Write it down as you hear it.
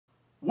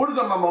What is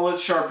up, my mullet?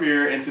 Sharp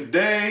here, and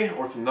today,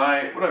 or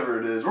tonight, whatever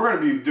it is, we're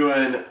going to be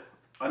doing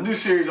a new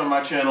series on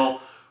my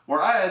channel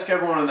where I ask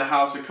everyone in the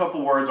house a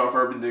couple words off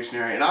Urban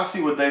Dictionary, and I see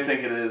what they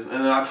think it is,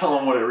 and then I tell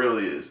them what it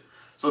really is.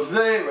 So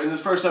today, in this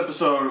first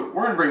episode,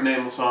 we're going to bring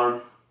Nameless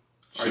on.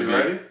 Are you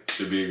ready?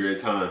 Should be a great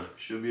time.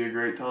 Should be a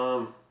great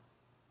time.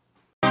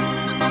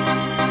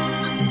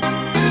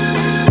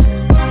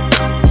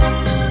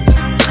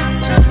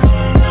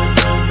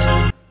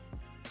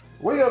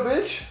 Wake up,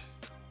 bitch!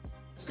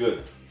 It's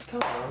good. It's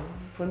time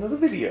for another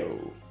video.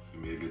 It's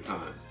gonna be a good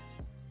time.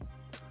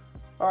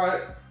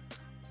 Alright.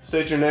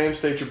 State your name,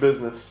 state your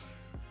business.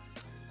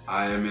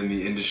 I am in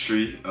the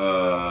industry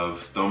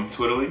of thumb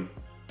twiddling,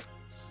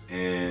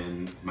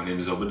 and my name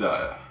is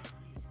Obadiah.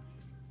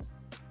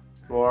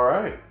 Well,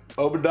 alright.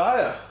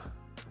 Obadiah.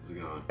 How's it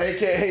going?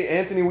 AKA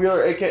Anthony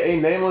Wheeler, AKA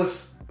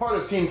Nameless, part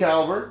of Team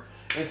Kaliber.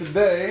 And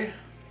today,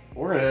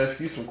 we're gonna ask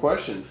you some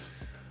questions.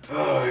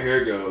 Oh,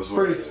 here it goes.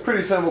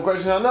 Pretty simple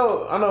question. I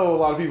know a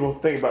lot of people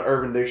think about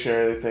Urban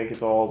Dictionary, they think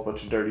it's all a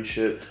bunch of dirty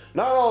shit.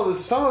 Not all of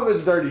this, some of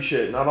it's dirty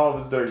shit, not all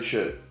of it's dirty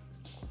shit.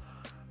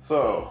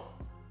 So,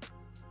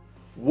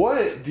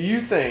 what do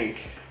you think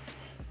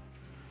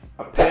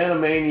a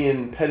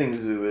Panamanian petting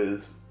zoo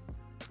is?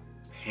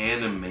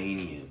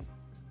 Panamanian.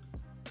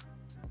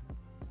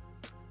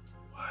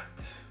 What?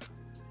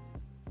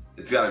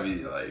 It's gotta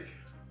be like,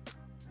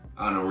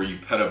 I don't know, where you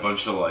pet a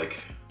bunch of like,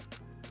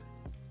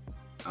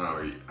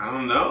 I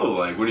don't know,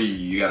 like, what do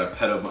you gotta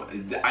pet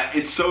a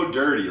it's so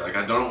dirty, like,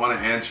 I don't want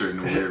to answer it in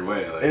a weird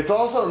way. Like, it's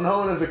also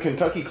known as a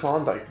Kentucky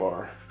Klondike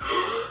bar.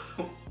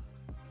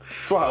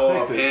 That's why I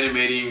picked a it.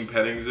 Panamanian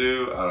petting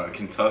zoo, I don't know,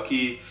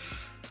 Kentucky,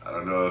 I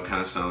don't know, it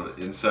kind of sounds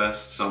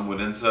incest,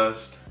 somewhat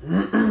incest.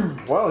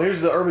 Well,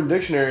 here's the Urban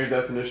Dictionary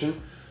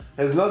definition.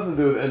 It has nothing to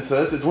do with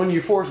incest. It's when you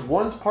force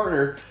one's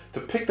partner to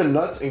pick the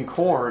nuts and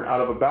corn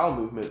out of a bowel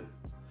movement.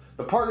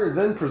 The partner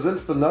then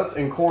presents the nuts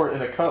and corn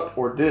in a cup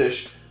or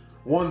dish.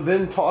 One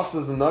then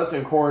tosses the nuts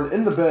and corn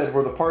in the bed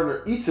where the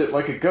partner eats it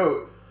like a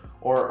goat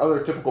or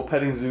other typical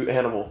petting zoo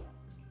animal.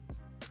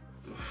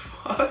 The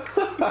fuck?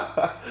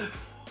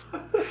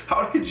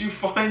 How did you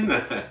find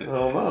that? I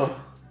don't know.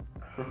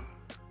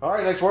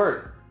 Alright, next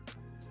word.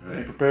 Right.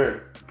 Be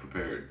prepared.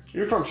 Prepared.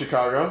 You're from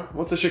Chicago.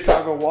 What's a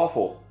Chicago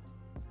waffle?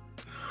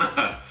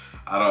 I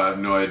have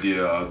no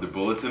idea. Are there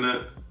bullets in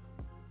it?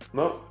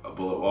 Nope. A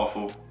bullet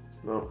waffle?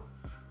 Nope.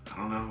 I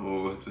don't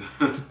know. What's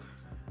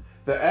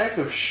The act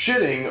of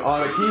shitting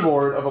on a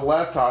keyboard of a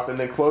laptop and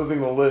then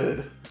closing the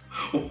lid.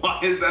 Why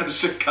is that a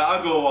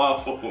Chicago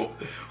waffle?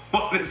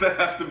 Why does that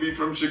have to be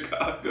from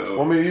Chicago?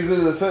 Want me to use it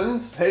in a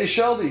sentence? Hey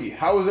Shelby,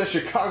 how was that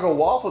Chicago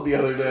waffle the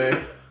other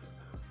day?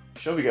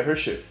 Shelby got her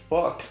shit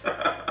fucked.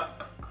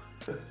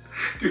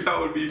 Dude, I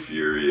would be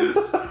furious.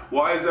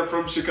 Why is that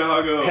from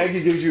Chicago?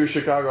 Hanky gives you a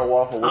Chicago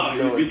waffle. What are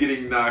you you'd doing? be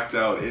getting knocked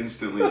out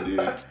instantly,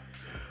 dude.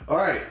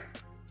 Alright.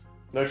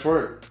 Next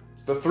word.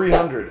 The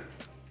 300.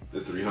 The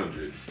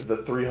 300. The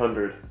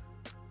 300.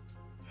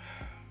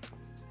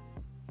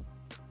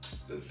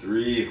 The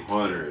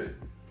 300.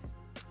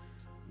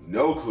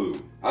 No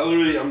clue.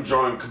 I'm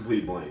drawing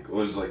complete blank. It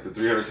was like the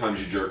 300 times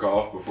you jerk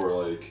off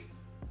before, like,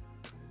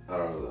 I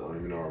don't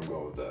even know where I'm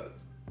going with that.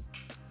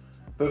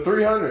 The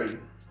 300.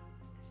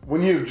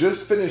 When you've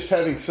just finished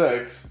having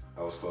sex,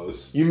 I was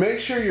close. you make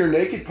sure your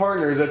naked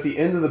partner is at the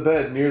end of the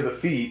bed near the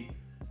feet,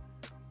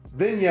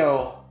 then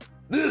yell,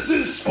 "This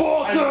is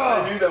Sparta!"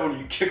 I knew that when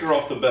you kick her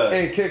off the bed.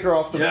 And kick her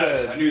off the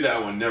Yes, bed. I knew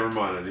that one. Never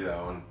mind, I knew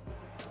that one.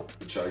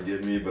 You tried to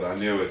get me, but I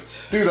knew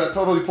it. Dude, I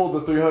totally pulled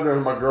the 300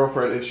 on my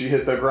girlfriend and she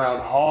hit the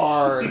ground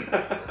hard.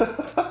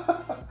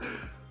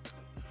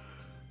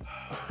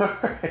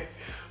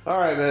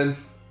 Alright, man.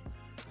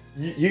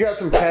 You got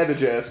some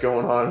cabbage ass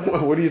going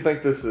on. What do you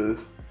think this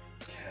is?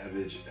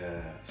 Cabbage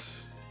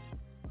ass.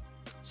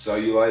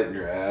 Cellulite in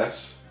your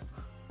ass?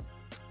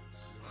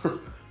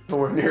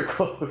 Nowhere near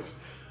close.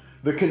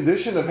 The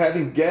condition of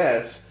having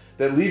gas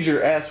that leaves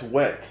your ass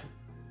wet.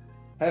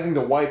 Having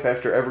to wipe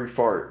after every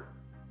fart.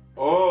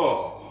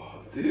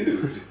 Oh,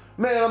 dude.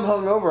 Man, I'm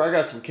hungover. I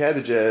got some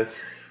cabbage ass.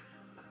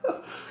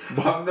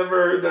 I've never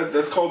heard that.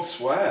 That's called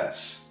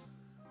swass.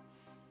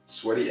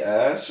 Sweaty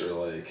ass, or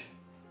like,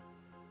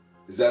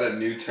 is that a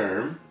new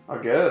term? I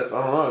guess.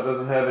 I don't know. It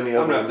doesn't have any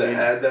other I'm gonna have to meaning.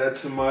 add that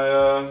to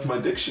my my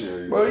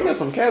dictionary. Well, you got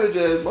some cabbage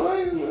ass,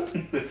 boy.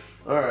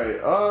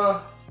 Alright,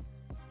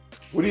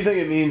 what do you think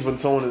it means when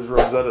someone is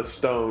Rosetta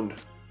Stoned?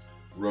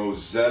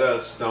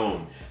 Rosetta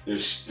Stone. They're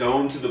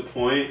stoned to the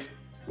point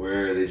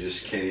where they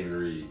just can't even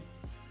read.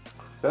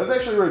 That's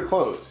actually really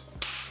close.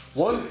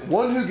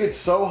 One who gets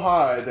so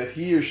high that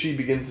he or she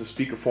begins to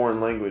speak a foreign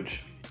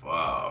language.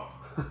 Wow.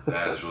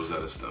 That is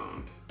Rosetta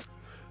Stone.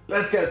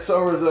 Beth got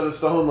so Rosetta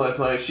Stone last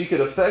night, she could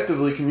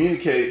effectively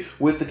communicate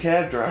with the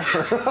cab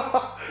driver.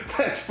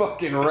 That's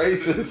fucking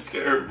racist.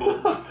 Terrible.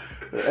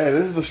 Hey,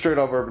 this is a straight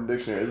up Urban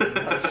Dictionary. This is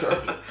not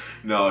Sharp.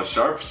 No,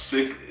 Sharp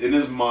sick in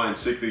his mind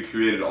sickly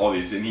created all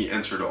these and he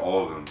answered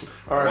all of them.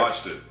 All I right.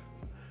 watched it.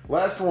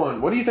 Last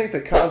one. What do you think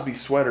the Cosby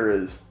sweater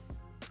is?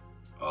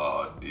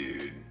 Oh,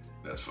 dude.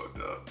 That's fucked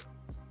up.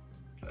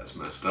 That's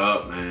messed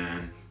up,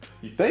 man.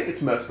 You think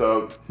it's messed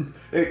up.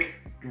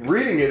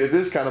 Reading it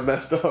is kind of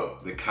messed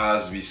up. The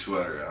Cosby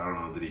sweater. I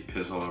don't know. Did he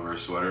piss all over her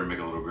sweater and make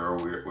a little girl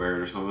wear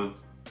it or something?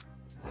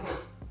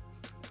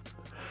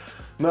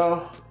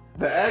 No.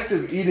 The act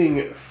of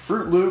eating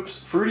Fruit Loops,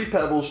 Fruity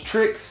Pebbles,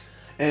 Trix,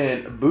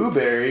 and Boo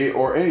Berry,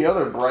 or any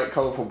other bright,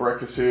 colorful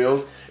breakfast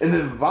cereals, and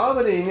then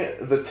vomiting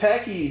the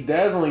tacky,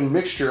 dazzling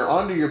mixture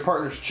onto your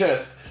partner's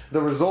chest,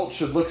 the result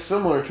should look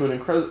similar to the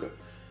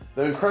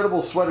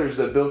incredible sweaters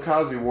that Bill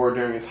Cosby wore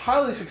during his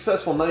highly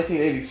successful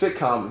 1980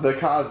 sitcom, The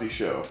Cosby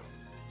Show.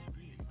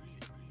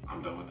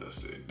 I'm done with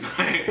this, dude.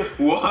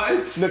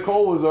 What?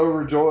 Nicole was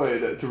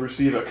overjoyed to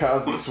receive a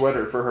Cosby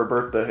sweater for her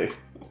birthday.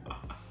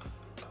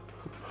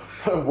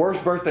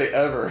 Worst birthday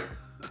ever.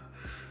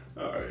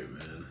 Alright,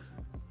 man.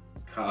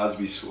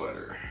 Cosby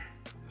sweater.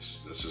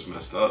 That's just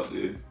messed up,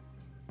 dude.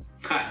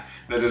 That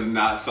does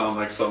not sound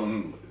like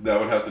something that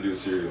would have to do with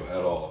cereal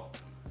at all.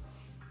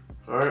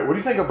 Alright, what do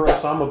you think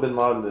Osama bin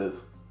Laden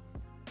is?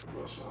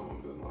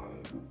 Osama bin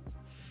Laden.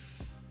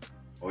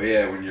 Oh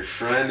yeah, when your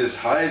friend is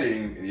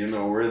hiding and you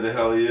know where the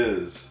hell he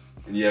is,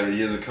 and he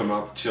hasn't come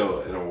out to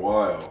chill in a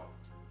while.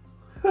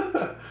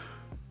 I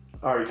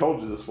already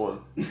told you this one.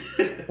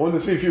 Wanted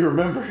to see if you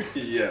remember.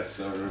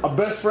 Yes, I remember. A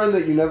best friend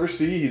that you never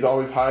see, he's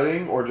always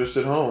hiding or just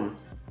at home.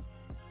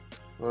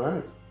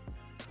 Alright.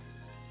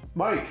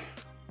 Mike.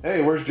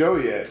 Hey, where's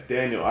Joey at?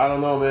 Daniel. I don't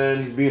know,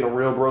 man. He's being a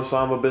real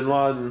Osama bin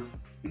Laden.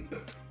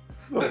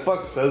 Who the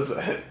fuck says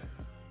that?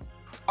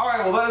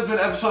 Alright, well that has been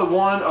episode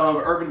 1 of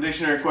Urban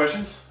Dictionary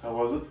Questions. How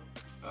was it?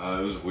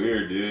 It was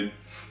weird, dude.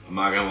 I'm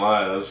not gonna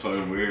lie, that was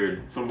fucking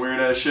weird. Some weird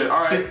ass shit.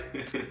 Alright.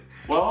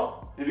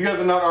 Well, if you guys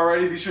are not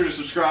already, be sure to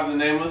subscribe to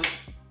Nameless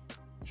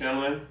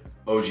channel name.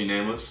 OG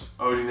Nameless.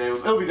 OG Nameless.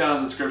 It'll be down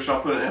in the description.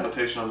 I'll put an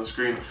annotation on the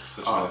screen.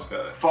 Such a nice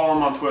guy. Follow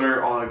him on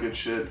Twitter, all that good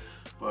shit.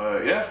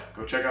 But yeah,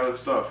 go check out his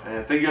stuff.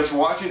 And thank you guys for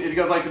watching. If you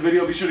guys liked the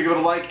video, be sure to give it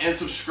a like and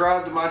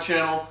subscribe to my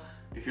channel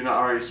if you're not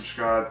already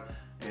subscribed.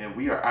 And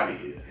we are out of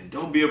here. And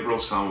don't be a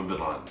Osama bin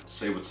Laden.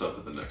 Say what's up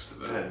at the next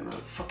event. Yeah,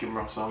 man. Fucking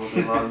Osama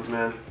bin Laden's,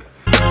 man.